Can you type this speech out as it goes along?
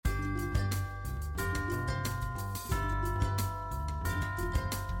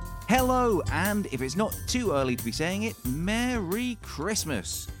Hello, and if it's not too early to be saying it, Merry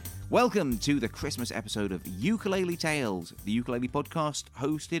Christmas! Welcome to the Christmas episode of Ukulele Tales, the ukulele podcast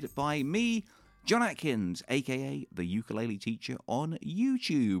hosted by me, John Atkins, aka the ukulele teacher on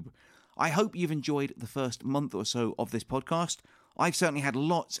YouTube. I hope you've enjoyed the first month or so of this podcast. I've certainly had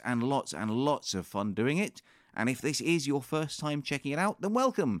lots and lots and lots of fun doing it, and if this is your first time checking it out, then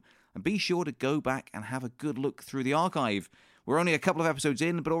welcome, and be sure to go back and have a good look through the archive. We're only a couple of episodes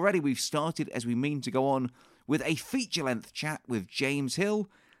in, but already we've started as we mean to go on with a feature-length chat with James Hill,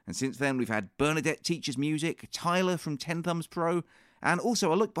 and since then we've had Bernadette Teaches Music, Tyler from 10 Thumbs Pro, and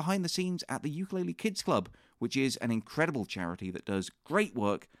also a look behind the scenes at the Ukulele Kids Club, which is an incredible charity that does great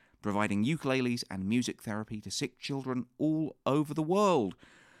work providing ukuleles and music therapy to sick children all over the world.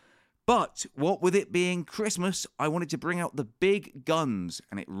 But what with it being Christmas, I wanted to bring out the big guns,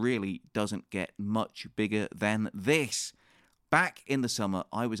 and it really doesn't get much bigger than this. Back in the summer,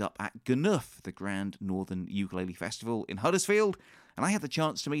 I was up at GNUF, the Grand Northern Ukulele Festival in Huddersfield, and I had the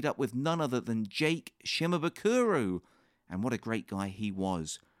chance to meet up with none other than Jake Shimabukuro, and what a great guy he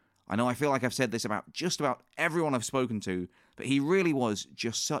was. I know I feel like I've said this about just about everyone I've spoken to, but he really was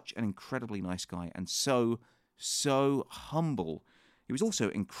just such an incredibly nice guy, and so humble. He was also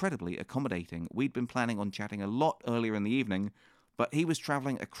incredibly accommodating. We'd been planning on chatting a lot earlier in the evening, but he was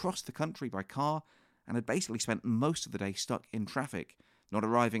travelling across the country by car, and had basically spent most of the day stuck in traffic, not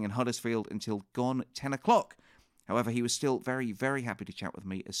arriving in Huddersfield until gone 10 o'clock. However, he was still very, very happy to chat with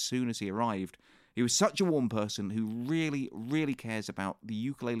me as soon as he arrived. He was such a warm person who really, really cares about the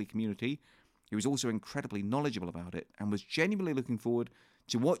ukulele community. He was also incredibly knowledgeable about it, and was genuinely looking forward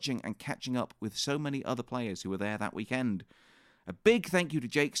to watching and catching up with so many other players who were there that weekend. A big thank you to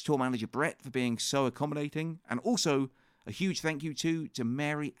Jake's tour manager Brett for being so accommodating, and also a huge thank you to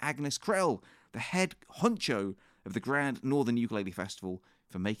Mary Agnes Krell, the head honcho of the Grand Northern Ukulele Festival,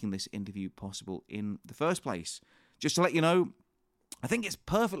 for making this interview possible in the first place. Just to let you know, I think it's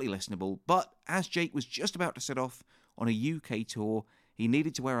perfectly listenable, but as Jake was just about to set off on a UK tour, he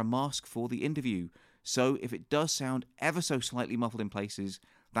needed to wear a mask for the interview. So if it does sound ever so slightly muffled in places,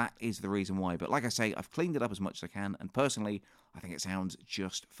 that is the reason why. But like I say, I've cleaned it up as much as I can, and personally, I think it sounds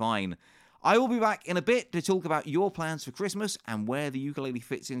just fine. I will be back in a bit to talk about your plans for Christmas and where the ukulele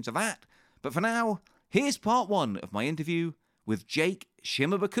fits into that. But for now, here's part one of my interview with Jake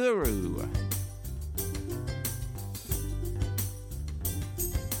Shimabukuro.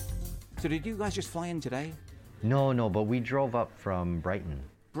 So did you guys just fly in today? No, but we drove up from Brighton.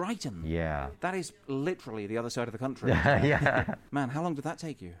 Brighton? Yeah. That is literally the other side of the country. Yeah. Man, how long did that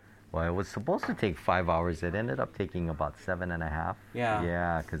take you? Well, it was supposed to take 5 hours. It ended up taking about 7.5. Yeah.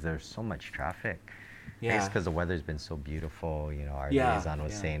 Yeah, because there's so much traffic. Yeah. It's because the weather's been so beautiful. You know, our Yeah, liaison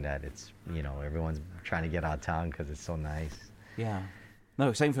was yeah. saying that it's, you know, everyone's trying to get out of town because it's so nice. Yeah.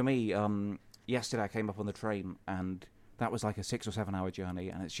 No, same for me. Yesterday I came up on the train, and that was like a 6 or 7 hour journey,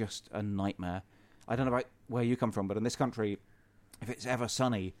 and it's just a nightmare. I don't know about where you come from, but in this country, if it's ever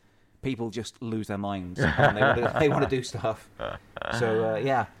sunny, people just lose their minds and they want to do stuff. So,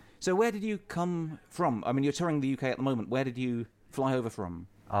 yeah. So where did you come from? I mean, you're touring the UK at the moment. Where did you fly over from?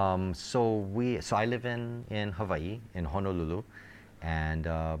 So I live in Hawaii, in Honolulu, and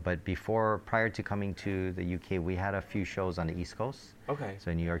but prior to coming to the UK, we had a few shows on the East Coast. Okay. So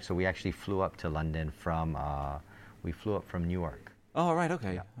in New York, so we actually flew up to London from Newark. Oh, right.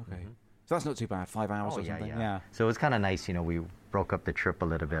 Okay. Yeah. Okay. Mm-hmm. So that's not too bad. 5 hours or something. Yeah. So it was kind of nice, you know. We broke up the trip a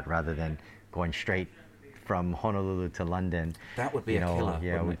little bit rather than going straight from Honolulu to London. That would be a killer.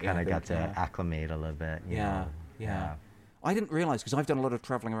 Yeah, we kind of got to yeah. acclimate a little bit. You know. Yeah. I didn't realize, because I've done a lot of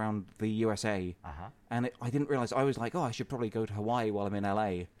traveling around the USA, and I didn't realize, I was like, I should probably go to Hawaii while I'm in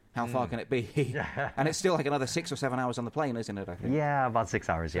LA. How far can it be? And it's still like another 6 or 7 hours on the plane, isn't it? I think. Yeah, about 6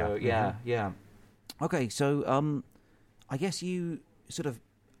 hours. So, yeah. Okay, so I guess you sort of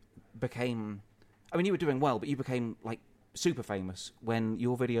became. I mean, you were doing well, but you became like super famous when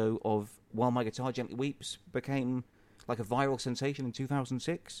your video of "While My Guitar Gently Weeps" became like a viral sensation in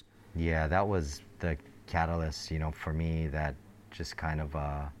 2006. Yeah, that was the catalyst, you know, for me that just kind of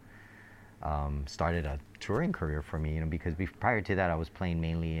started a touring career for me, you know, because prior to that I was playing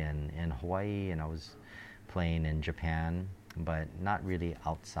mainly in Hawaii, and I was playing in Japan, but not really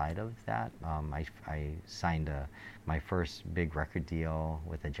outside of that. I signed my first big record deal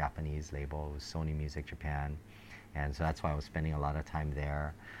with a Japanese label. It was Sony Music Japan, and so that's why I was spending a lot of time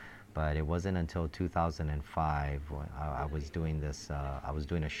there. But it wasn't until 2005 when I was doing this. I was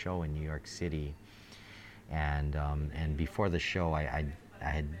doing a show in New York City, and before the show, I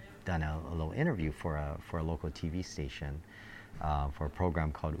had done a little interview for a local TV station, for a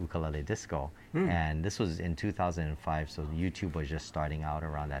program called Ukulele Disco. And this was in 2005, so YouTube was just starting out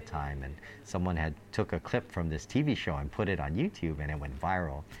around that time. And someone had took a clip from this TV show and put it on YouTube, and it went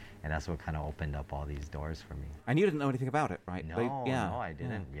viral. And that's what kind of opened up all these doors for me. And you didn't know anything about it, right? No, no, I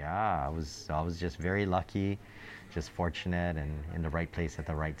didn't. Yeah, I was just very lucky, just fortunate, and in the right place at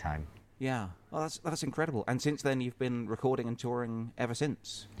the right time. Yeah, well, that's incredible. And since then, you've been recording and touring ever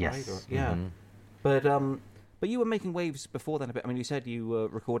since. Yes. Right? Yeah. But you were making waves before then a bit. I mean, you said you were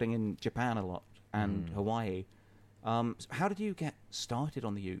recording in Japan a lot and Hawaii. So how did you get started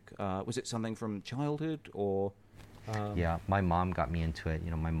on the uke? Was it something from childhood or? Yeah, my mom got me into it.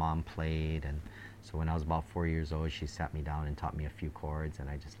 You know, my mom played, and so when I was about 4 years old, she sat me down and taught me a few chords, and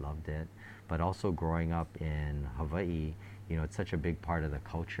I just loved it. But also growing up in Hawaii, you know, it's such a big part of the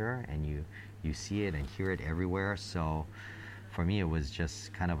culture, and you see it and hear it everywhere. So for me, it was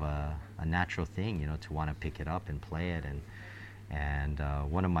just kind of a natural thing, you know, to want to pick it up and play it. And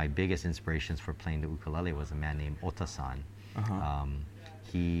one of my biggest inspirations for playing the ukulele was a man named Ota-san.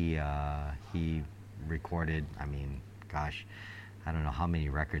 He recorded, I mean, gosh, I don't know how many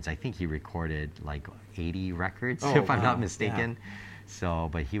records. I think he recorded like 80 records, if I'm not mistaken. Yeah. So,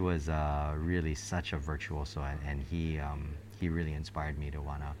 but he was really such a virtuoso, and he really inspired me to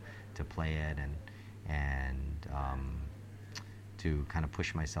wanna to play it and to kind of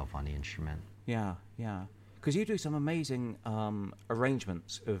push myself on the instrument. Yeah, yeah. Because you do some amazing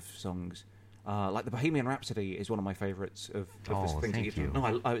arrangements of songs. Like the Bohemian Rhapsody is one of my favorites of the things that you've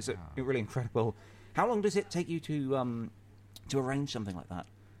done. No, it's really incredible. How long does it take you to arrange something like that?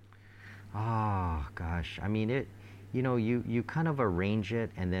 Oh gosh, I mean you kind of arrange it,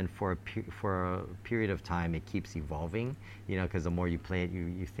 and then for a period of time it keeps evolving, you know, because the more you play it,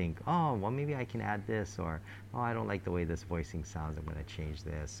 you think, oh well, maybe I can add this, or oh, I don't like the way this voicing sounds, I'm going to change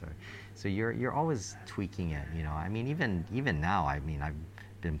this, or so you're always tweaking it, you know. I mean, even now, I mean, I've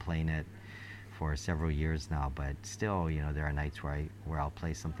been playing it for several years now, but still, you know, there are nights where I'll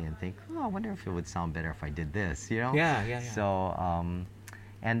play something and think, oh, I wonder if it would sound better if I did this, you know? Yeah. So,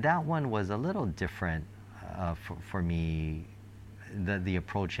 and that one was a little different for me, the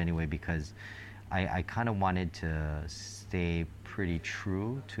approach anyway, because I kind of wanted to stay pretty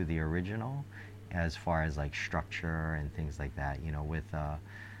true to the original as far as like structure and things like that, you know, with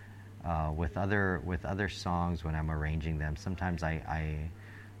other songs when I'm arranging them. Sometimes I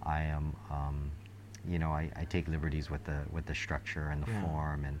am, you know, I take liberties with the structure and the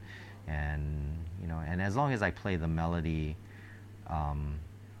form, and you know, and as long as I play the melody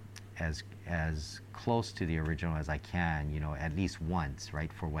as close to the original as I can, you know, at least once,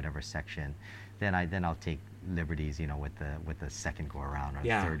 right, for whatever section, then I'll take liberties, you know, with the second go around or the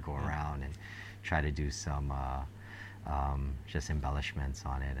third go around, and try to do some just embellishments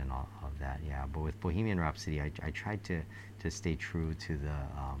on it and all of that. Yeah, but with Bohemian Rhapsody, I tried to stay true to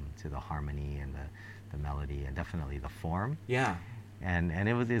the harmony and the melody, and definitely the form. Yeah. And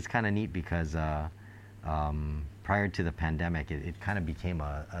it's kind of neat because prior to the pandemic, it kind of became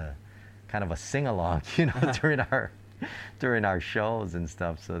a kind of a sing along, you know, during our shows and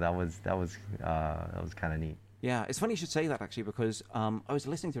stuff. So that was kind of neat. Yeah, it's funny you should say that, actually, because I was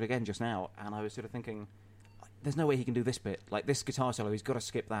listening to it again just now, and I was sort of thinking, there's no way he can do this bit. Like, this guitar solo, he's got to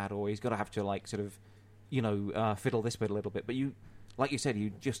skip that, or he's got to have to, like, sort of, you know, fiddle this bit a little bit. But you, like you said,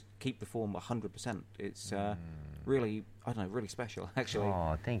 you just keep the form 100%. It's really, I don't know, really special, actually.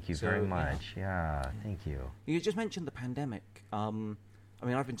 Oh, thank you very much. Yeah, thank you. You just mentioned the pandemic. I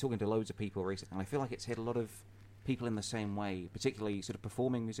mean, I've been talking to loads of people recently, and I feel like it's hit a lot of people in the same way, particularly sort of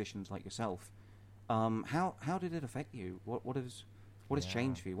performing musicians like yourself. How did it affect you? What has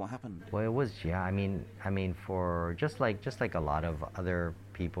changed for you? What happened? Well, it was I mean for just like a lot of other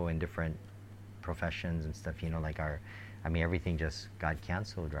people in different professions and stuff, you know, like everything just got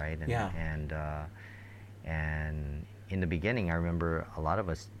canceled, right? And in the beginning, I remember a lot of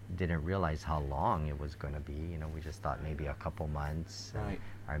us didn't realize how long it was going to be. You know, we just thought maybe a couple months. Right.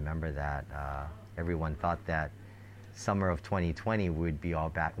 I remember that everyone thought that summer of 2020 we'd be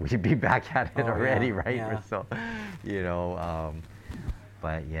be back at it already, right? Yeah. So, you know,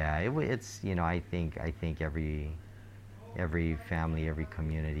 but yeah, it's, you know, I think every family, every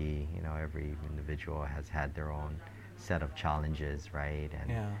community, you know, every individual has had their own set of challenges, right?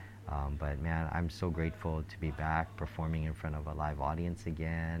 And but man, I'm so grateful to be back performing in front of a live audience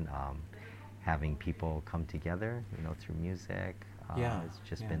again, having people come together, you know, through music. It's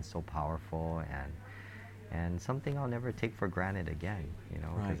just been so powerful, and something I'll never take for granted again, you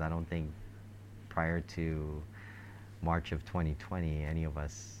know, because I don't think prior to March of 2020 any of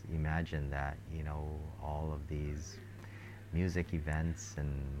us imagined that, you know, all of these music events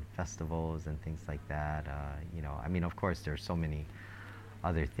and festivals and things like that. I mean, of course, there's so many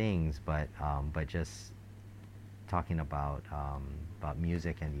other things, but just talking about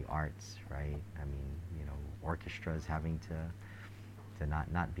music and the arts, right? I mean, orchestras having to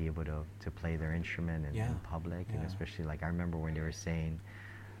not be able to play their instrument in public, and especially like I remember when they were saying,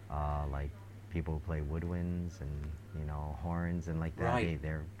 like people who play woodwinds and horns and like that, Right.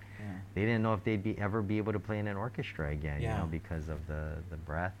 they didn't know if they'd ever be able to play in an orchestra again, because of the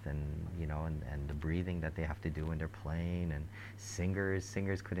breath and and the breathing that they have to do when they're playing. And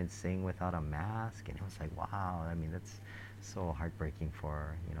singers couldn't sing without a mask, and it was like, wow. I mean, that's so heartbreaking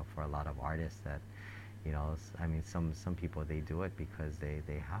for for a lot of artists that I mean, some people, they do it because they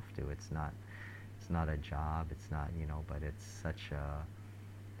have to. It's not a job. It's not but it's such a,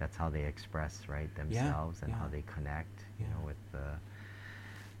 that's how they express, right, themselves, and how they connect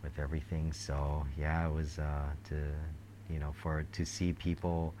with everything. So yeah, it was to see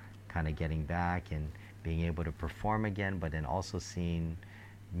people kind of getting back and being able to perform again, but then also seeing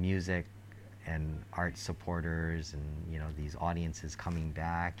music and art supporters and these audiences coming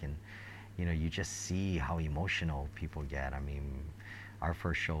back, and you just see how emotional people get. I mean, our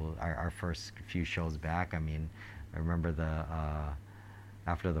first few shows back, I mean, I remember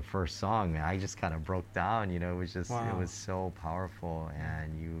after the first song, I just kind of broke down. It was just, Wow. It was so powerful.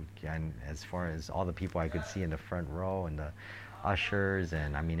 And as far as all the people I could see in the front row and the ushers,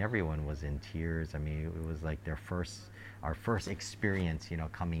 and I mean, everyone was in tears. I mean, it was like our first experience,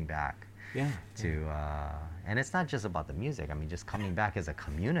 coming back. And it's not just about the music. I mean, just coming back as a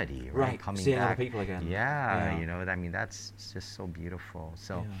community, right? Coming Seeing back, other people again. I mean, that's just so beautiful.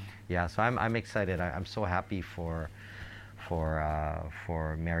 So, so I'm excited. I'm so happy for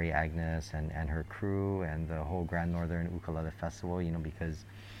Mary Agnes and her crew and the whole Grand Northern Ukulele Festival, because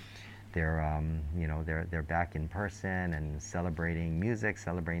they're back in person and celebrating music,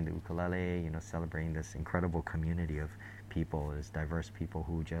 celebrating the ukulele, celebrating this incredible community of people, this diverse people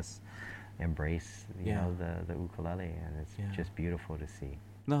who just embrace the ukulele, and it's just beautiful to see.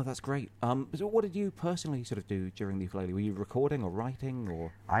 No, that's great. So what did you personally sort of do during the ukulele? Were you recording or writing,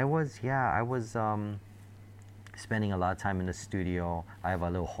 or? I was spending a lot of time in the studio. I have a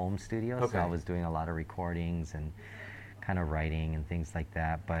little home studio, so I was doing a lot of recordings and kind of writing and things like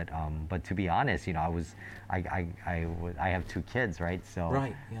that. But to be honest, I have two kids, right?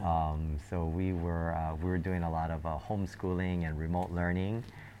 So so we were doing a lot of homeschooling and remote learning,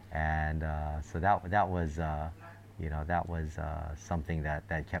 and so that was something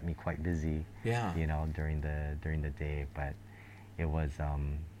that kept me quite busy, during the day. But it was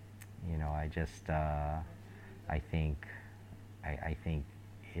I just I think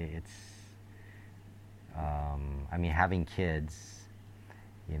it's I mean, having kids,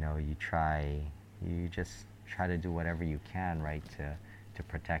 you just try to do whatever you can, right, to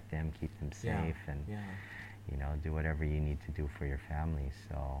protect them, keep them safe, and do whatever you need to do for your family.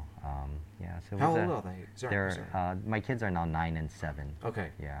 So so how old are they? Sorry. My kids are now 9 and 7. Okay.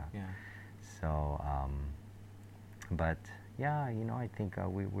 Yeah. So but I think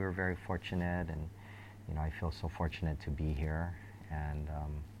we're very fortunate, and I feel so fortunate to be here, and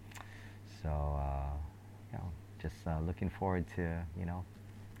just looking forward to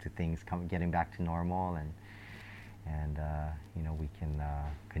to things getting back to normal, and we can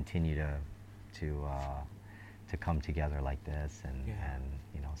continue to come together like this, and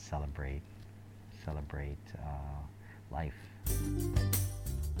celebrate life.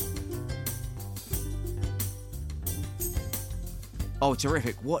 Oh,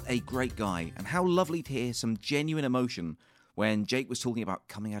 terrific. What a great guy. And how lovely to hear some genuine emotion when Jake was talking about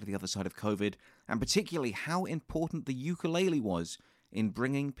coming out of the other side of COVID, and particularly how important the ukulele was in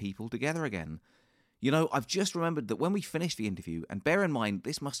bringing people together again. I've just remembered that when we finished the interview, and bear in mind,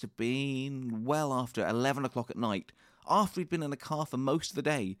 this must have been well after 11 o'clock at night, after we'd been in the car for most of the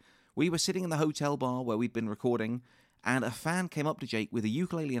day, we were sitting in the hotel bar where we'd been recording, and a fan came up to Jake with a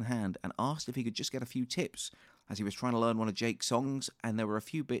ukulele in hand and asked if he could just get a few tips, as he was trying to learn one of Jake's songs, and there were a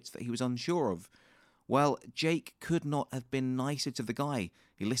few bits that he was unsure of. Well, Jake could not have been nicer to the guy.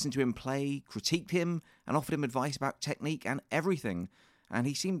 He listened to him play, critiqued him, and offered him advice about technique and everything. And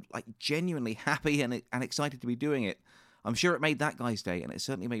he seemed like genuinely happy and excited to be doing it. I'm sure it made that guy's day, and it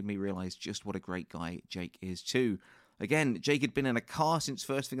certainly made me realise just what a great guy Jake is too. Again, Jake had been in a car since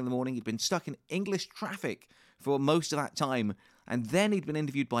first thing in the morning. He'd been stuck in English traffic for most of that time, and then he'd been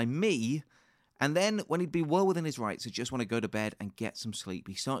interviewed by me. And then, when he'd be well within his rights to just want to go to bed and get some sleep,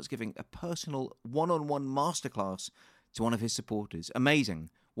 he starts giving a personal one-on-one masterclass to one of his supporters. Amazing.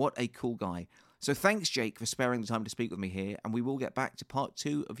 What a cool guy. So thanks, Jake, for sparing the time to speak with me here, and we will get back to part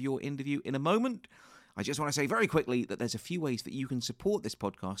 2 of your interview in a moment. I just want to say very quickly that there's a few ways that you can support this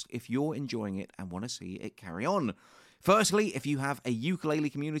podcast if you're enjoying it and want to see it carry on. Firstly, if you have a ukulele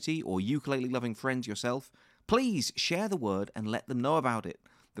community or ukulele-loving friends yourself, please share the word and let them know about it.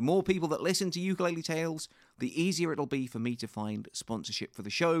 The more people that listen to Ukulele Tales, the easier it'll be for me to find sponsorship for the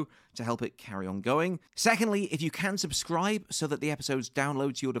show to help it carry on going. Secondly, if you can subscribe so that the episodes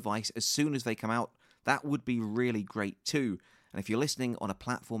download to your device as soon as they come out, that would be really great too. And if you're listening on a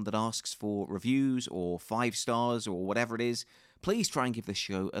platform that asks for reviews or 5 stars or whatever it is, please try and give this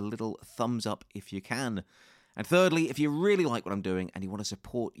show a little thumbs up if you can. And thirdly, if you really like what I'm doing and you want to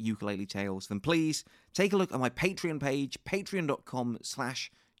support Ukulele Tales, then please take a look at my Patreon page,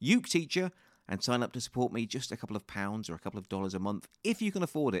 patreon.com/uketeacher, and sign up to support me just a couple of pounds or a couple of dollars a month if you can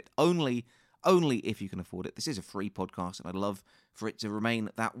afford it. Only if you can afford it. This is a free podcast and I'd love for it to remain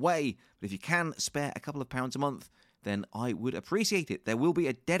that way. But if you can spare a couple of pounds a month, then I would appreciate it. There will be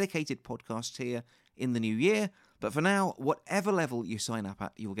a dedicated podcast here in the new year. But for now, whatever level you sign up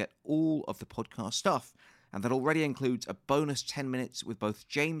at, you'll get all of the podcast stuff. And that already includes a bonus 10 minutes with both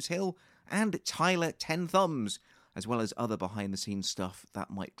James Hill and Tyler 10 Thumbs, as well as other behind-the-scenes stuff that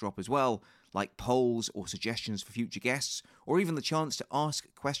might drop as well, like polls or suggestions for future guests, or even the chance to ask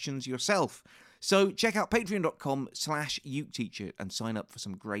questions yourself. So check out patreon.com/uketeacher and sign up for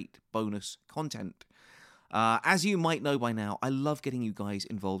some great bonus content. As you might know by now, I love getting you guys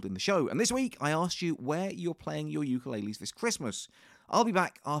involved in the show. And this week, I asked you where you're playing your ukuleles this Christmas. I'll be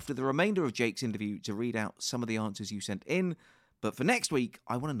back after the remainder of Jake's interview to read out some of the answers you sent in. But for next week,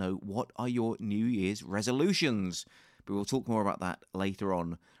 I want to know, what are your New Year's resolutions? But we'll talk more about that later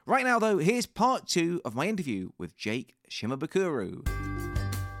on. Right now, though, here's part 2 of my interview with Jake Shimabukuro.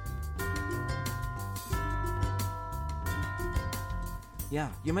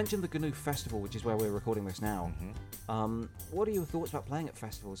 Yeah, you mentioned the GNU Festival, which is where we're recording this now. Mm-hmm. What are your thoughts about playing at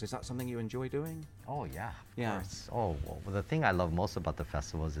festivals? Is that something you enjoy doing? Oh yeah, of course. Oh, well, the thing I love most about the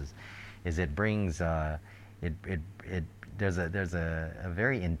festivals is it brings there's a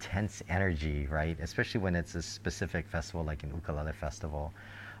very intense energy, right? Especially when it's a specific festival like an ukulele festival.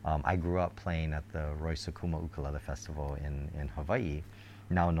 I grew up playing at the Roy Sakuma Ukulele Festival in Hawaii,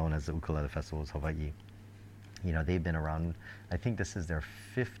 now known as the Ukulele Festivals Hawaii. You know, they've been around, I think this is their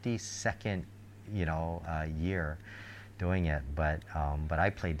 52nd, year doing it. But I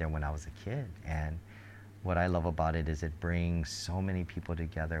played there when I was a kid. And what I love about it is it brings so many people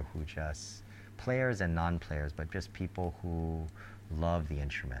together who just, players and non-players, but just people who love the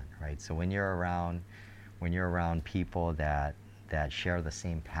instrument, right? So when you're around people that share the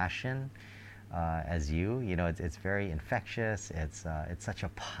same passion as you, it's very infectious. It's such a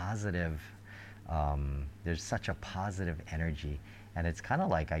positive, there's such a positive energy, and it's kind of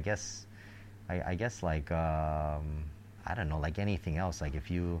like, I guess like I don't know, like anything else. Like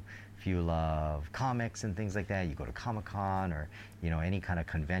if you love comics and things like that, you go to Comic-Con or any kind of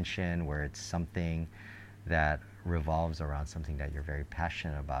convention where it's something that revolves around something that you're very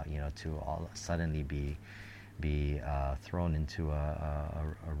passionate about. To all suddenly be thrown into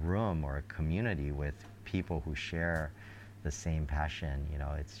a room or a community with people who share the same passion,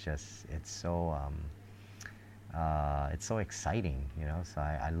 it's so exciting, So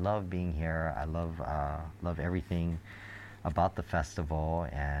I love being here. I love everything about the festival,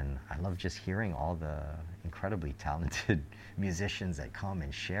 and I love just hearing all the incredibly talented musicians that come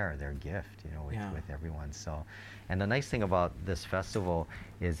and share their gift, with everyone. So, and the nice thing about this festival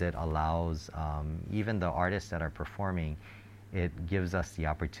is it allows even the artists that are performing, it gives us the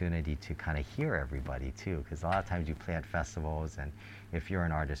opportunity to kind of hear everybody too, because a lot of times you play at festivals, and if you're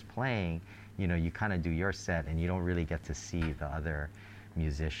an artist playing, you kind of do your set and you don't really get to see the other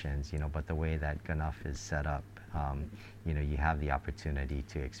musicians, but the way that GNUF is set up, you have the opportunity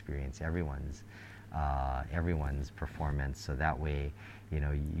to experience everyone's performance. So that way,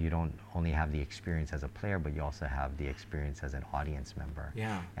 you don't only have the experience as a player, but you also have the experience as an audience member.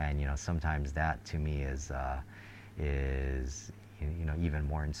 Yeah. And sometimes that to me is even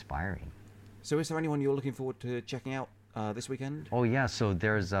more inspiring. So is there anyone you're looking forward to checking out this weekend? Oh yeah, so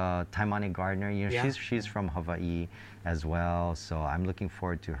there's Taimane Gardner. She's from Hawaii as well. So I'm looking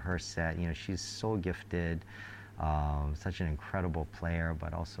forward to her set. She's so gifted, such an incredible player,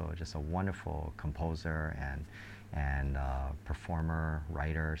 but also just a wonderful composer and performer,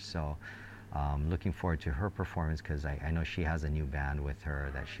 writer. So looking forward to her performance, because I know she has a new band with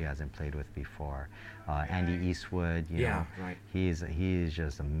her that she hasn't played with before. Andy Eastwood, right. He's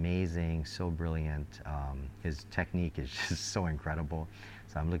just amazing, so brilliant. His technique is just so incredible.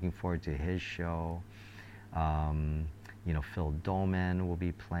 So I'm looking forward to his show. Phil Dolman will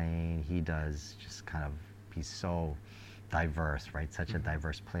be playing. He does just kind of, he's so diverse, right? Such a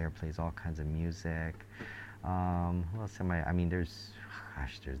diverse player, plays all kinds of music. Who else am I mean, there's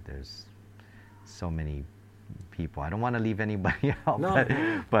so many people. I don't want to leave anybody out,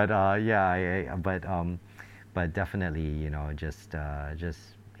 No, but yeah, but definitely, just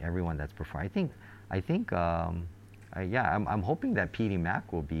everyone that's performing. Yeah, I'm hoping that PD Mac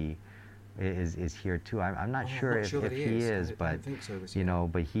is here too. I'm not sure if he is, but I don't think so this year.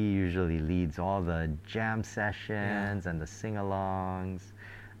 but he usually leads all the jam sessions and the sing-alongs.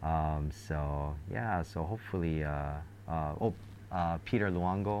 So yeah, so hopefully, Peter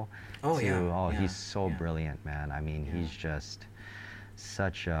Luongo. Oh, too. yeah. He's so Yeah. brilliant, man. I mean, he's just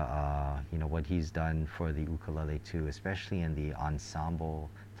such a, what he's done for the ukulele too, especially in the ensemble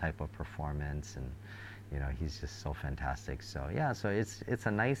type of performance, and he's just so fantastic. So yeah, so it's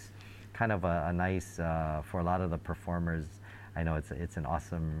a nice kind of a nice for a lot of the performers. I know it's an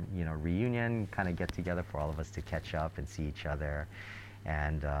awesome reunion kind of get together for all of us to catch up and see each other,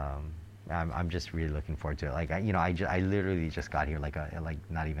 and I'm just really looking forward to it. Like I literally just got here like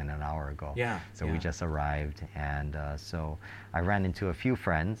not even an hour ago. Yeah. So we just arrived, and so I ran into a few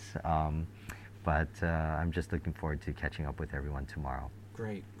friends, but I'm just looking forward to catching up with everyone tomorrow.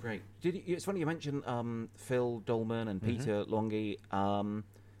 Great. It's funny you mentioned Phil Dolman and Peter Longi.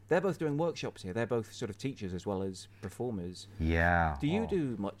 They're both doing workshops here. They're both sort of teachers as well as performers. Yeah. Do you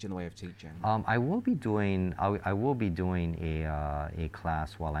do much in the way of teaching? I will be doing a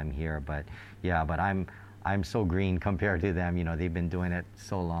class while I'm here, but I'm so green compared to them. They've been doing it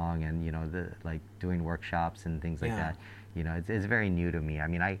so long, and doing workshops and things like that. It's very new to me. I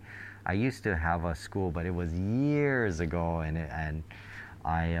mean, I used to have a school, but it was years ago, and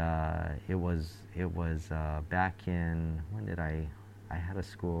it was back in, when did I had a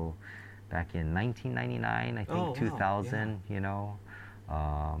school back in 1999, I think. 2000.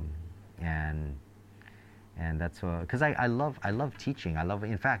 Wow. And that's because I love teaching. I love,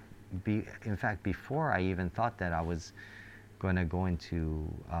 in fact, before I even thought that I was going to go into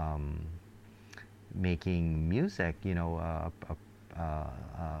making music, a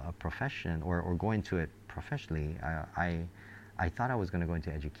profession, or going to it professionally, I thought I was going to go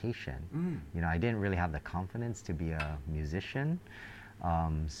into education. I didn't really have the confidence to be a musician.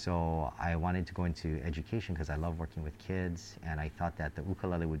 So I wanted to go into education because I love working with kids, and I thought that the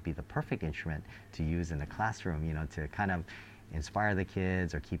ukulele would be the perfect instrument to use in the classroom, to kind of inspire the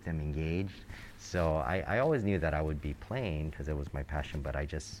kids or keep them engaged. So I always knew that I would be playing because it was my passion, but I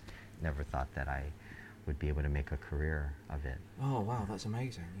just never thought that I would be able to make a career of it. Oh wow, that's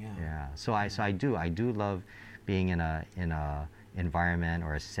amazing. Yeah. So I do love being in a environment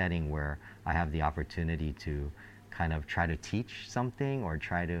or a setting where I have the opportunity to kind of try to teach something, or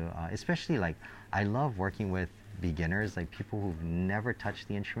try to especially, like, I love working with beginners, like people who've never touched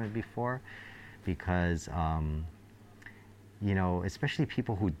the instrument before, because especially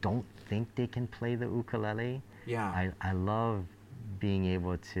people who don't think they can play the ukulele. I love being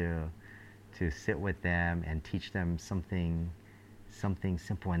able to sit with them and teach them something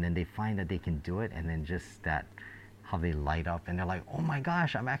simple, and then they find that they can do it, and then just that how they light up, and they're like, oh my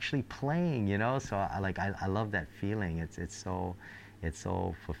gosh, I'm actually playing, So I love that feeling. It's so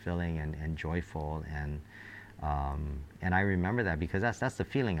fulfilling and joyful, and I remember that because that's the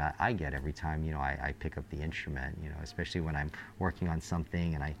feeling I get every time I pick up the instrument, especially when I'm working on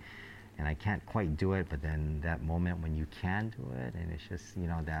something and I can't quite do it, but then that moment when you can do it, and it's just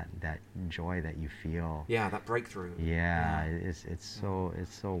that joy that you feel. Yeah, that breakthrough. Yeah. It's so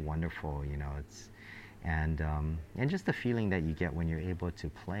wonderful, and just the feeling that you get when you're able to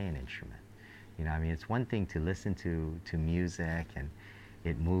play an instrument. I mean, it's one thing to listen to music, and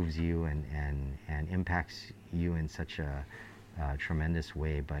it moves you and impacts you in such a tremendous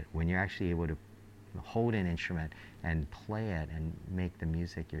way, but when you're actually able to hold an instrument and play it and make the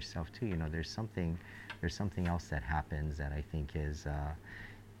music yourself too, there's something else that happens that I think is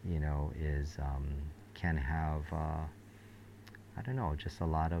can have I don't know, just a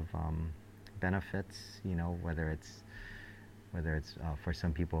lot of benefits, whether it's for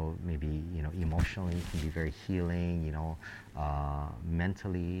some people, maybe emotionally it can be very healing,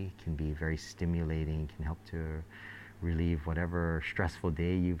 mentally can be very stimulating, can help to relieve whatever stressful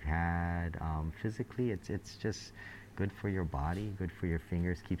day you've had. Physically, it's just good for your body, good for your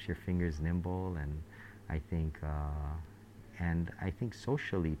fingers, keeps your fingers nimble, and I think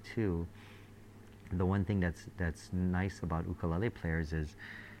socially too, the one thing that's nice about ukulele players is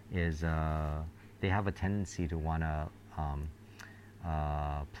they have a tendency to want to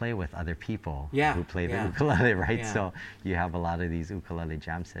play with other people who play the ukulele, right? Yeah. So you have a lot of these ukulele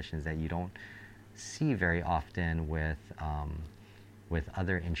jam sessions that you don't see very often with with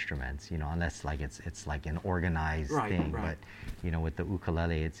other instruments, unless like it's like an organized thing. Right. But with the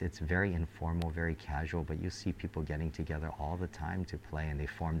ukulele, it's very informal, very casual. But you see people getting together all the time to play, and they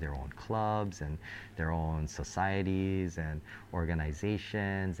form their own clubs and their own societies and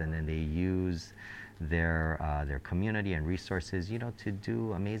organizations, and then they use their community and resources, to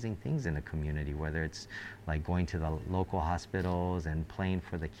do amazing things in the community, whether it's like going to the local hospitals and playing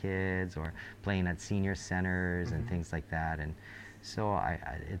for the kids, or playing at senior centers and things like that. And so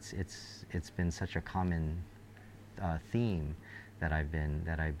it's been such a common theme that I've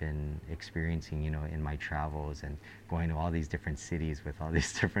been experiencing, in my travels and going to all these different cities with all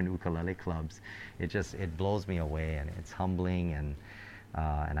these different ukulele clubs. It blows me away, and it's humbling,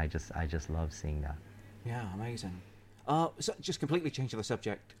 and I just love seeing that. Yeah, amazing. So just completely changing the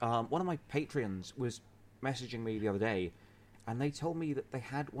subject. One of my Patreons was messaging me the other day, and they told me that they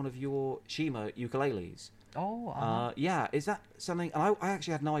had one of your Shima ukuleles. Oh, yeah. Is that something? And I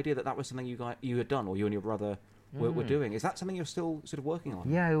actually had no idea that was something you had done, or you and your brother were doing. Is that something you're still sort of working on?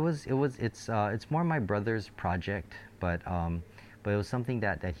 Yeah, it's more my brother's project, but it was something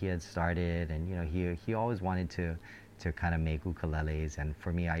that he had started, and he always wanted to kind of make ukuleles. And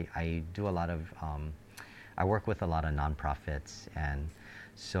for me, I do a lot of I work with a lot of nonprofits, and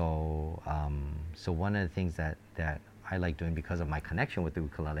so one of the things that I like doing, because of my connection with the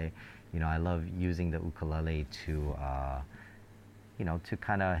ukulele, I love using the ukulele to to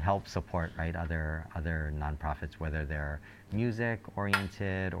kind of help support, right, other nonprofits, whether they're music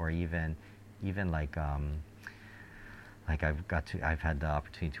oriented, or even like I've had the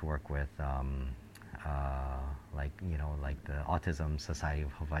opportunity to work with like the Autism Society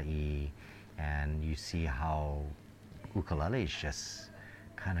of Hawaii, and you see how ukuleles just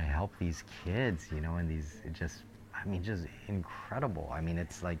kind of help these kids, and these just incredible.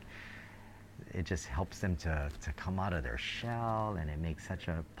 It's like it just helps them to come out of their shell, and it makes such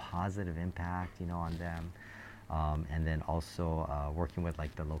a positive impact, on them. And then also working with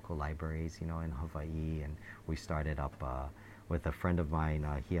like the local libraries, in Hawaii, and we started up with a friend of mine.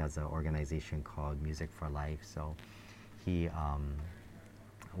 He has an organization called Music for Life. So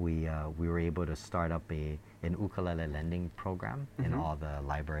we were able to start up an ukulele lending program in all the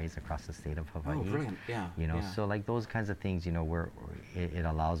libraries across the state of Hawaii. Oh, brilliant! Yeah. So like those kinds of things, it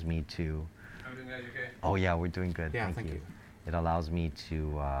allows me to. I'm doing that, okay? Oh yeah, we're doing good. Yeah, thank you. It allows me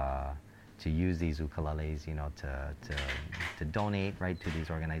to use these ukuleles, to donate, right, to these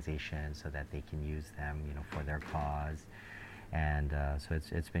organizations so that they can use them, for their cause. And so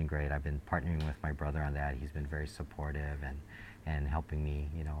it's been great. I've been partnering with my brother on that. He's been very supportive and helping me,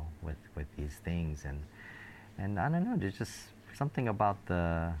 with these things. And I don't know, there's just something about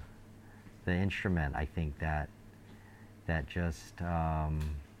the instrument, I think, that just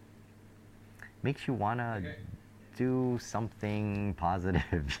makes you want to do something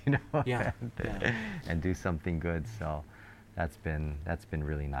positive, Yeah. and do something good. So that's been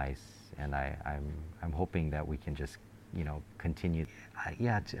really nice, and I'm hoping that we can just continue.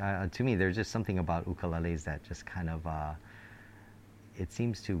 To me, there's just something about ukuleles that just kind of it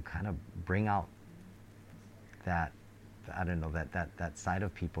seems to kind of bring out that, I don't know, that side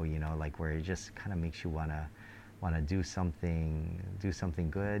of people, like where it just kind of makes you want to do something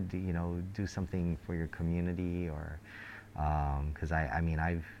good, do something for your community, or because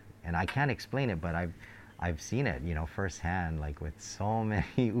I can't explain it, but I've seen it, firsthand, like with so many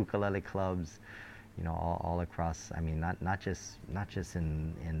ukulele clubs, all across. Not just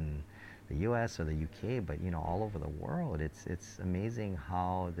in the U.S. or the U.K., but all over the world. It's amazing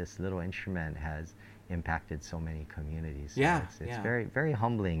how this little instrument has impacted so many communities. So it's very, very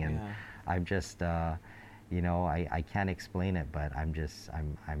humbling, and I'm just I can't explain it, but I'm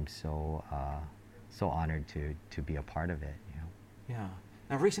so honored to be a part of it. Yeah.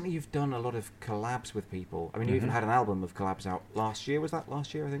 Now, recently you've done a lot of collabs with people. You even had an album of collabs out last year. Was that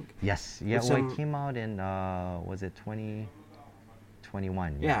last year, I think? Yes. Yeah. It came out in was it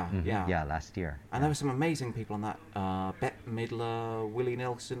 2021? Yeah. Yeah, last year. And there were some amazing people on that. Bette Midler, Willie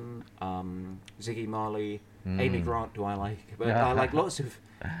Nelson, Ziggy Marley, Amy Grant, who I like. But like lots of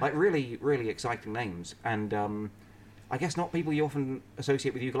like really, really exciting names. And I guess not people you often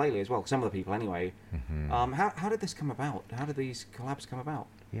associate with ukulele as well. Some of the people, anyway. How did this come about? How did these collabs come about?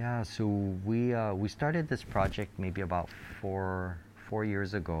 Yeah, so we started this project maybe about four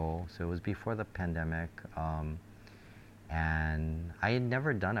years ago. So it was before the pandemic, and I had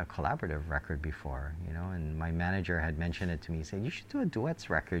never done a collaborative record before, And my manager had mentioned it to me, saying you should do a duets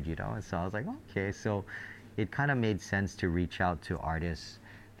record, And so I was like, okay. So it kind of made sense to reach out to artists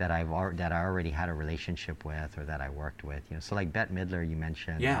that I already had a relationship with, or that I worked with, So like Bette Midler, you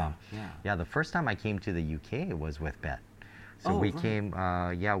mentioned. Yeah. The first time I came to the UK was with Bette. So Oh, we right.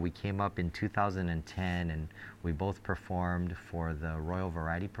 came, we came up in 2010, and we both performed for the Royal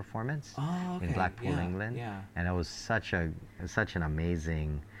Variety Performance Oh, in okay. Blackpool, Yeah, England, yeah. and it was such an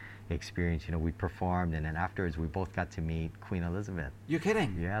amazing experience. You know, we performed, and then afterwards we both got to meet Queen Elizabeth. You're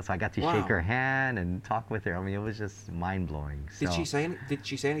kidding? Yeah, so I got to shake Wow. her hand and talk with her. I mean, it was just mind blowing. Did she So. say? Did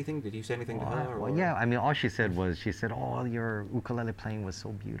she say anything? Did you say anything to her? Well, Or? yeah. I mean, all she said was, she said, "Oh, your ukulele playing was so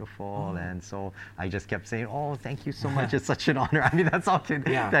beautiful," Oh. and so I just kept saying, "Oh, thank you so much. It's such an honor." I mean, that's all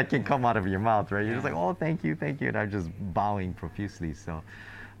Yeah. that can come out of your mouth, right? You're just Yeah. like, "Oh, thank you," and I'm just bowing profusely. So,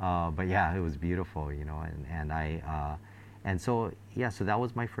 but yeah, it was beautiful, you know, and so yeah, so that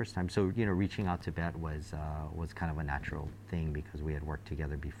was my first time. So you know, reaching out to Bet was kind of a natural thing because we had worked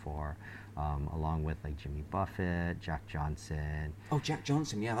together before, along with like Jimmy Buffett, Jack Johnson. Oh, Jack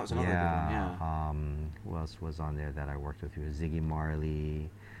Johnson. Yeah, that was another good one. Yeah. Who else was on there that I worked with? Ziggy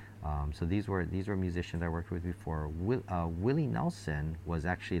Marley. So these were musicians I worked with before. Willie Nelson was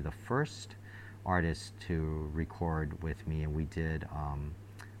actually the first artist to record with me, and we did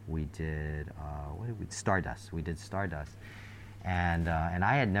Stardust. We did Stardust, and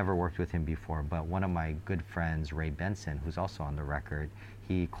I had never worked with him before. But one of my good friends, Ray Benson, who's also on the record,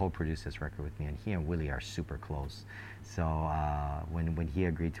 he co-produced this record with me, and he and Willie are super close. So when he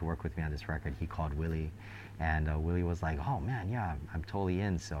agreed to work with me on this record, he called Willie, and Willie was like, "Oh man, yeah, I'm totally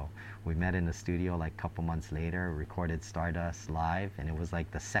in." So we met in the studio like a couple months later, recorded Stardust live, and it was like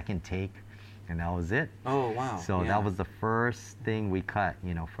the second take. And that was it. Oh, wow. So yeah. that was the first thing we cut,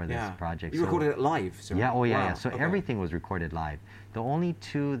 you know, for this Yeah. project. You So- recorded it live. So Yeah, oh yeah, wow. yeah. So Okay. everything was recorded live. The only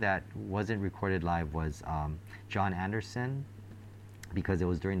two that wasn't recorded live was John Anderson, because it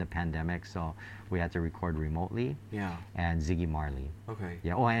was during the pandemic, so we had to record remotely. Yeah. And Ziggy Marley. Okay.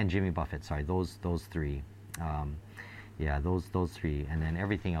 Yeah. Oh, and Jimmy Buffett. Sorry, those three. Yeah, those three, and then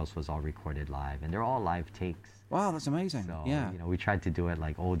everything else was all recorded live, and they're all live takes. Wow, that's amazing. So yeah. you know, we tried to do it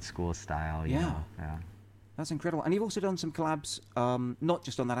like old school style. You Yeah. know? Yeah. That's incredible. And you've also done some collabs, not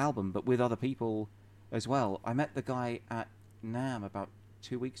just on that album, but with other people as well. I met the guy at NAMM about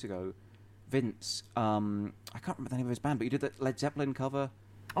 2 weeks ago, Vince. I can't remember the name of his band, but you did the Led Zeppelin cover.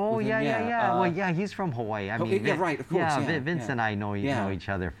 Oh with him, yeah. Well, yeah, he's from Hawaii. I mean, yeah, right, of course. Yeah, Vince yeah. and I know Yeah. each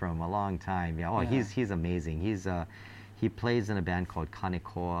other from a long time. Yeah. Oh, Yeah. he's amazing. He plays in a band called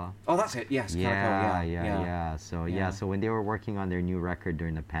Kanekoa. Oh, that's it. Yes. Yeah. So Yeah. so when they were working on their new record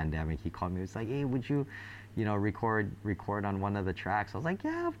during the pandemic, he called me. He was like, "Hey, would you, record on one of the tracks?" I was like,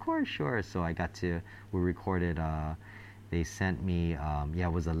 "Yeah, of course, sure." So we recorded. They sent me.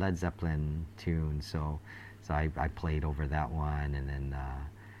 It was a Led Zeppelin tune. So I played over that one, and then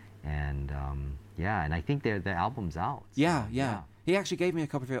and I think the album's out. So, Yeah. He actually gave me a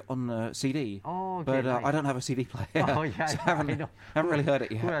copy of it on CD. Oh, okay, but nice. I don't have a CD player. Oh, yeah, so I I know. haven't really heard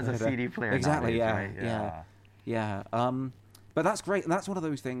it yet. Who has a CD player Exactly. nowadays, Yeah. right? Yeah. But that's great. And that's one of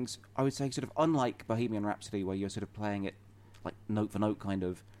those things I would say, sort of unlike Bohemian Rhapsody, where you're sort of playing it like note for note, kind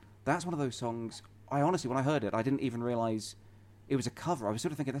of. That's one of those songs. I honestly, when I heard it, I didn't even realize it was a cover. I was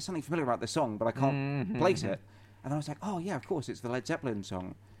sort of thinking, there's something familiar about this song, but I can't place it. And I was like, oh yeah, of course, it's the Led Zeppelin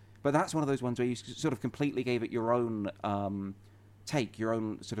song. But that's one of those ones where you sort of completely gave it your own take, your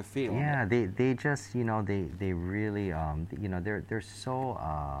own sort of feel. Yeah, they just they really they're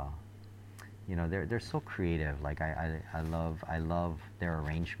so they're so creative. Like I love their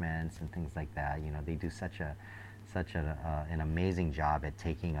arrangements and things like that. They do such an amazing job at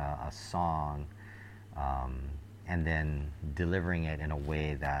taking a song and then delivering it in a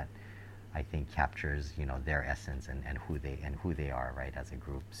way that I think captures their essence and who they are, right, as a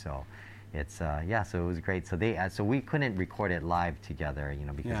group. So it's so it was great. So we couldn't record it live together,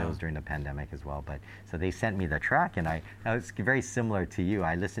 because it was during the pandemic as well. But so they sent me the track, and I was very similar to you.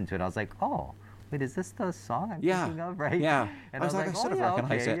 I listened to it. I was like, oh, wait, is this the song I'm thinking of, right? Yeah. And I was like, I sort of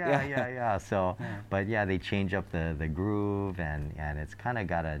recognize it. Yeah. So, but they change up the groove, and it's kind of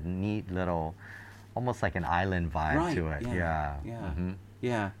got a neat little, almost like an island vibe to it. Yeah.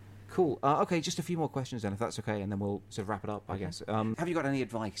 Yeah. Cool. Okay, just a few more questions then, if that's okay, and then we'll sort of wrap it up, I guess. Have you got any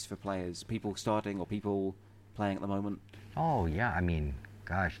advice for players, people starting or people playing at the moment? Oh, yeah. I mean,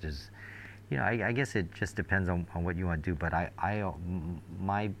 gosh, there's, I guess it just depends on what you want to do. But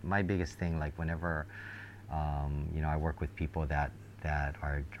my biggest thing, like whenever, I work with people that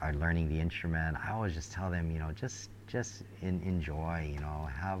are learning the instrument, I always just tell them, just enjoy,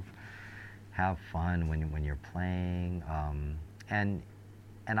 have fun when you're playing,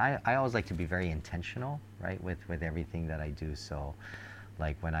 and I always like to be very intentional, right, with everything that I do. So,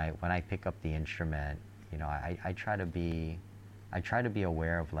 like when I pick up the instrument, I try to be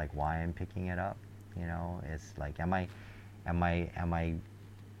aware of like why I'm picking it up. It's like am I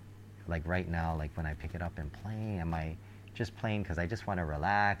like right now, like when I pick it up and playing, am I just playing because I just want to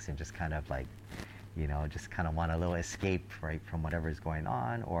relax and just kind of like, just kind of want a little escape, right, from whatever is going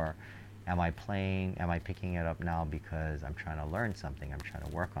on? Or am I picking it up now because I'm trying to learn something, I'm trying to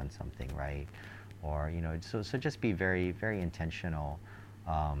work on something, right? Or, so just be very, very intentional,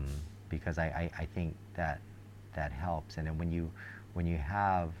 because I think that helps. And then when you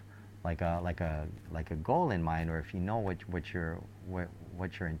have like a goal in mind, or if you know what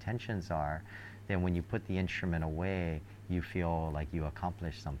your intentions are, then when you put the instrument away, you feel like you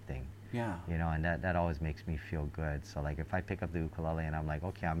accomplished something. Yeah. And that always makes me feel good. So like if I pick up the ukulele and I'm like,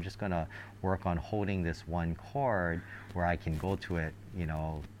 okay, I'm just gonna work on holding this one chord where I can go to it,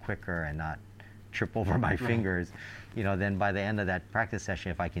 quicker and not trip over my fingers, then by the end of that practice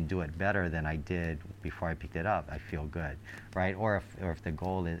session, if I can do it better than I did before I picked it up, I feel good, right? Or if the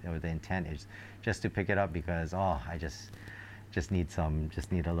goal is, or the intent is just to pick it up because, I just need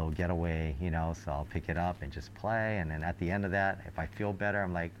a little getaway, so I'll pick it up and just play. And then at the end of that, if I feel better,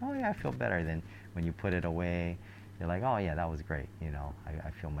 I'm like, oh yeah, I feel better. Then when you put it away, you're like, oh yeah, that was great.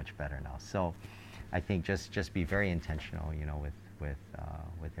 I feel much better now. So I think just be very intentional,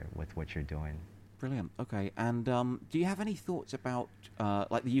 with what you're doing. Brilliant. Okay. And do you have any thoughts about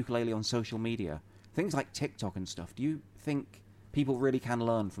like the ukulele on social media? Things like TikTok and stuff. Do you think people really can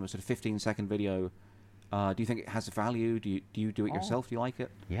learn from a sort of 15-second video? Do you think it has value? Do you do it yourself? Do you like it?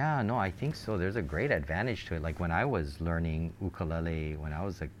 Yeah, no, I think so. There's a great advantage to it. Like when I was learning ukulele when I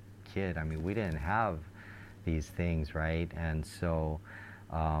was a kid, I mean, we didn't have these things, right? And so,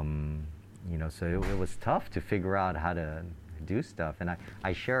 so it was tough to figure out how to do stuff. And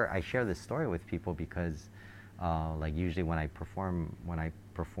I share this story with people because, like usually when I perform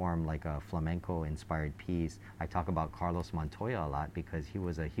like a flamenco inspired piece, I talk about Carlos Montoya a lot because he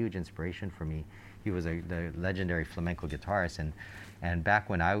was a huge inspiration for me. He was the legendary flamenco guitarist, and back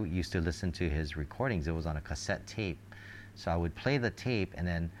when I used to listen to his recordings, it was on a cassette tape. So I would play the tape, and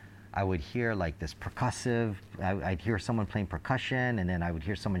then I would hear like this percussive, I'd hear someone playing percussion, and then I would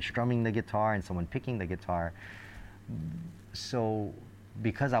hear someone strumming the guitar and someone picking the guitar. So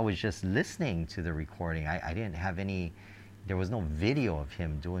because I was just listening to the recording, I didn't have there was no video of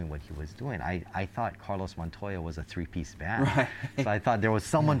him doing what he was doing. I thought Carlos Montoya was a three-piece band. Right. So I thought there was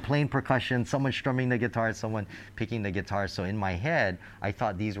someone playing percussion, someone strumming the guitar, someone picking the guitar. So in my head, I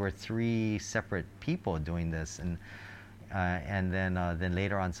thought these were three separate people doing this. And then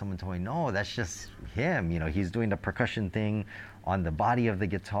later on, someone told me, no, that's just him. He's doing the percussion thing on the body of the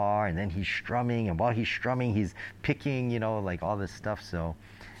guitar, and then he's strumming, and while he's strumming, he's picking, like all this stuff. So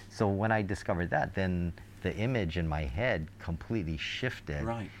when I discovered that, then the image in my head completely shifted.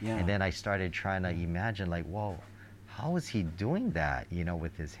 Right, yeah. And then I started trying to imagine, like, whoa, how is he doing that,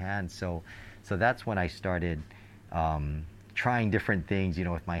 with his hands? So that's when I started trying different things,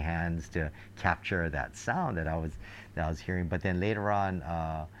 with my hands to capture that sound that I was hearing. But then later on,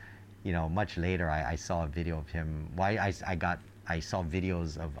 much later, I saw a video of him. I saw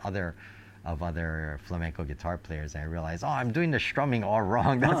videos of other flamenco guitar players, and I realized, I'm doing the strumming all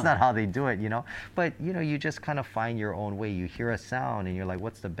wrong. That's not how they do it, But, you just kind of find your own way. You hear a sound, and you're like,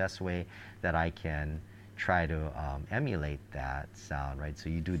 what's the best way that I can try to emulate that sound, right? So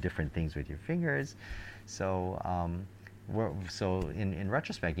you do different things with your fingers. So in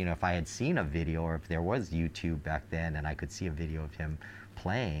retrospect, if I had seen a video, or if there was YouTube back then, and I could see a video of him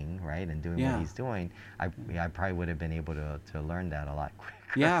playing, right, and doing what he's doing, I probably would have been able to learn that a lot quicker.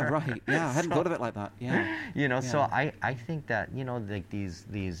 Yeah, right. Yeah, I hadn't thought of it like that. Yeah. So I think that, like these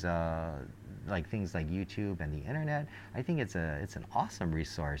like things like YouTube and the internet, I think it's an awesome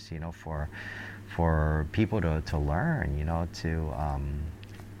resource, for people to learn,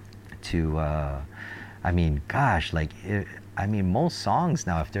 I mean, gosh, most songs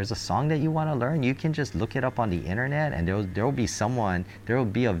now, if there's a song that you want to learn, you can just look it up on the internet, and there will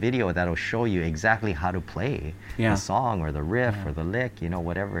be a video that'll show you exactly how to play the song or the riff or the lick,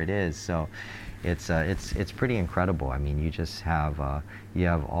 whatever it is. So it's pretty incredible. I mean, you just have you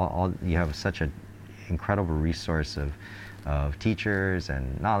have such an incredible resource of teachers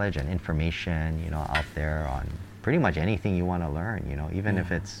and knowledge and information, out there on pretty much anything you want to learn, even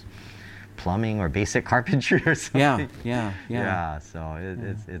if it's plumbing or basic carpentry or something. Yeah. So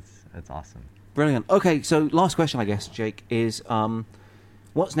it's awesome. Brilliant. Okay, so last question, I guess, Jake, is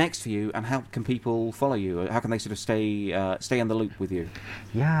what's next for you, and how can people follow you? How can they sort of stay in the loop with you?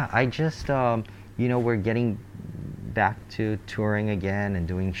 Yeah, I just we're getting back to touring again and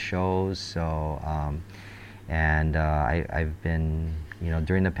doing shows. So I've been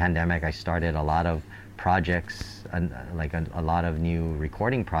during the pandemic, I started a lot of projects, like a lot of new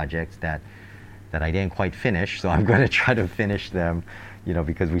recording projects that I didn't quite finish, so I'm going to try to finish them,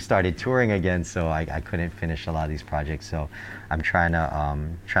 because we started touring again, so I couldn't finish a lot of these projects. So I'm trying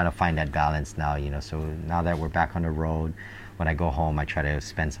to find that balance now. So now that we're back on the road, when I go home, I try to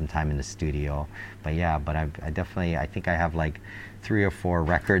spend some time in the studio. But I think I have like 3 or 4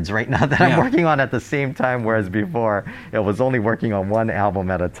 records right now that I'm working on at the same time, whereas before it was only working on one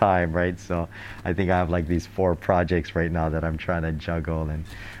album at a time, right? So I think I have like these 4 projects right now that I'm trying to juggle. And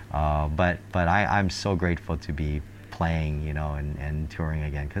but I'm so grateful to be playing, and touring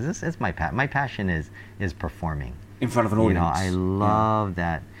again, because this is my passion is performing in front of an audience. I love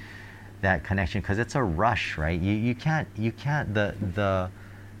that connection, because it's a rush, right? You can't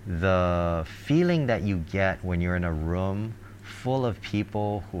the feeling that you get when you're in a room full of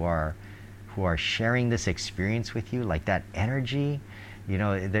people who are sharing this experience with you, like that energy,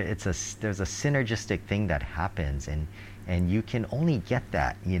 there's a synergistic thing that happens, and you can only get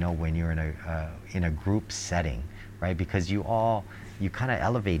that, when you're in a group setting, right? Because you kind of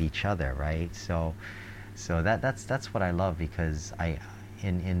elevate each other, right? So that's what I love, because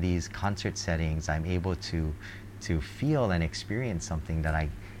in these concert settings, I'm able to feel and experience something that I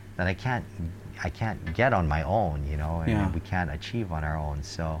can't get on my own, and we can't achieve on our own.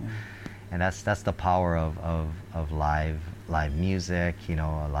 So, and that's the power of live music,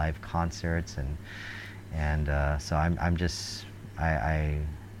 live concerts, and so I'm just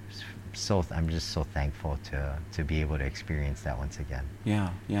so thankful to be able to experience that once again.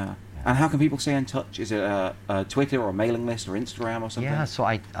 Yeah. And how can people stay in touch? Is it a Twitter or a mailing list or Instagram or something? Yeah, so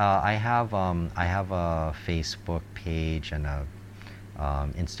I have a Facebook page and a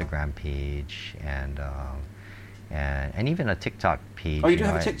Instagram page and even a TikTok page. Oh, you do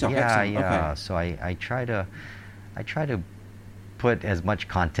have a TikTok? Yeah. Okay. So I try to put as much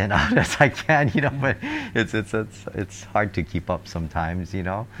content out as I can, but it's hard to keep up sometimes,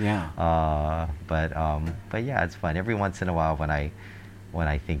 Yeah. But yeah, it's fun. Every once in a while, when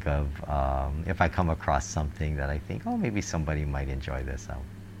I think of if I come across something that I think, oh, maybe somebody might enjoy this,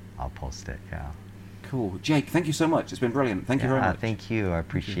 I'll post it. Yeah. Cool. Jake, thank you so much. It's been brilliant. Thank you very much. Thank you. I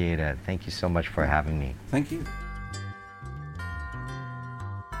appreciate it. Thank you so much for having me. Thank you.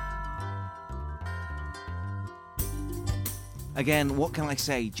 Again, what can I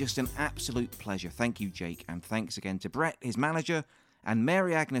say? Just an absolute pleasure. Thank you, Jake. And thanks again to Brett, his manager, and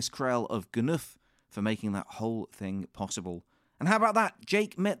Mary Agnes Krell of Gnuff for making that whole thing possible. And how about that?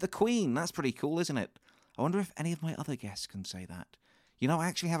 Jake met the Queen. That's pretty cool, isn't it? I wonder if any of my other guests can say that. I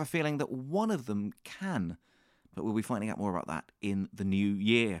actually have a feeling that one of them can. But we'll be finding out more about that in the new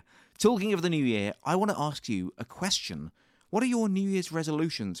year. Talking of the new year, I want to ask you a question. What are your New Year's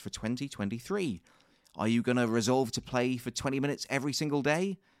resolutions for 2023? Are you going to resolve to play for 20 minutes every single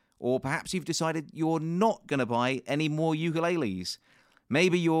day? Or perhaps you've decided you're not going to buy any more ukuleles.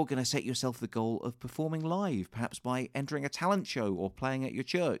 Maybe you're going to set yourself the goal of performing live, perhaps by entering a talent show or playing at your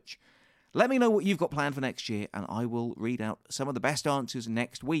church. Let me know what you've got planned for next year, and I will read out some of the best answers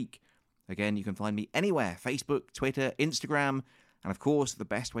next week. Again, you can find me anywhere, Facebook, Twitter, Instagram, and of course, the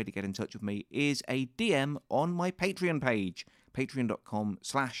best way to get in touch with me is a DM on my Patreon page,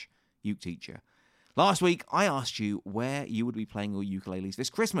 patreon.com/uketeacher. Last week, I asked you where you would be playing your ukuleles this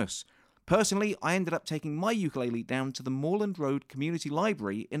Christmas. Personally, I ended up taking my ukulele down to the Moorland Road Community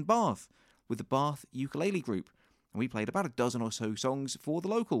Library in Bath with the Bath Ukulele Group, and we played about a dozen or so songs for the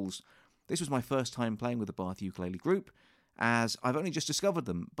locals. This was my first time playing with the Bath Ukulele Group, as I've only just discovered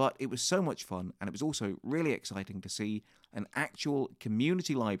them, but it was so much fun, and it was also really exciting to see an actual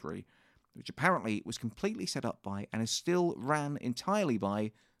community library, which apparently was completely set up by and is still ran entirely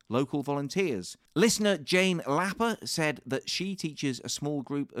by local volunteers. Listener Jane Lapper said that she teaches a small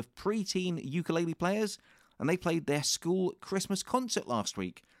group of pre-teen ukulele players, and they played their school Christmas concert last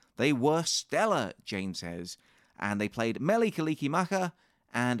week. They were stellar, Jane says, and they played Mele Kalikimaka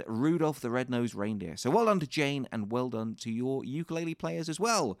and Rudolph the Red-Nosed Reindeer. So well done to Jane, and well done to your ukulele players as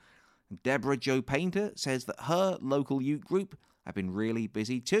well. Deborah Jo Painter says that her local uke group have been really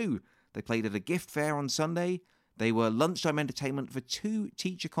busy too. They played at a gift fair on Sunday. They were lunchtime entertainment for 2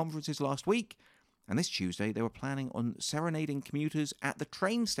 teacher conferences last week. And this Tuesday, they were planning on serenading commuters at the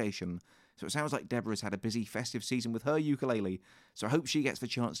train station. So it sounds like Deborah's had a busy festive season with her ukulele. So I hope she gets the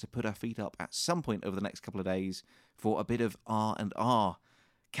chance to put her feet up at some point over the next couple of days for a bit of R&R.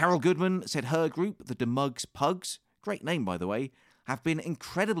 Carol Goodman said her group, the DeMuggs Pugs, great name by the way, have been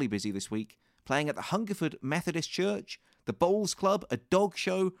incredibly busy this week, playing at the Hungerford Methodist Church, the Bowls Club, a dog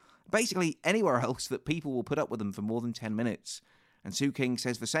show, basically anywhere else that people will put up with them for more than 10 minutes. And Sue King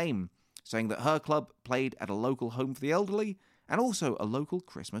says the same, saying that her club played at a local home for the elderly and also a local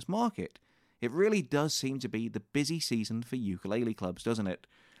Christmas market. It really does seem to be the busy season for ukulele clubs, doesn't it?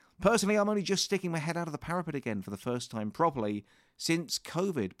 Personally, I'm only just sticking my head out of the parapet again for the first time properly since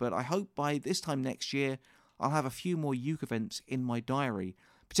COVID, but I hope by this time next year I'll have a few more uke events in my diary,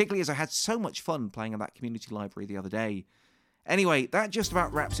 particularly as I had so much fun playing at that community library the other day. Anyway, that just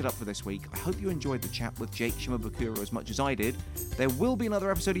about wraps it up for this week. I hope you enjoyed the chat with Jake Shimabukuro as much as I did. There will be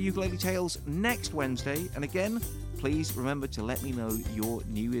another episode of Ukulele Tales next Wednesday, and again, please remember to let me know your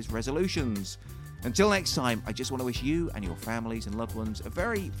New Year's resolutions. Until next time, I just want to wish you and your families and loved ones a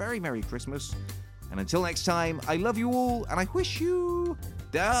very, very Merry Christmas. And until next time, I love you all, and I wish you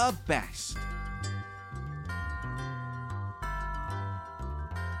the best.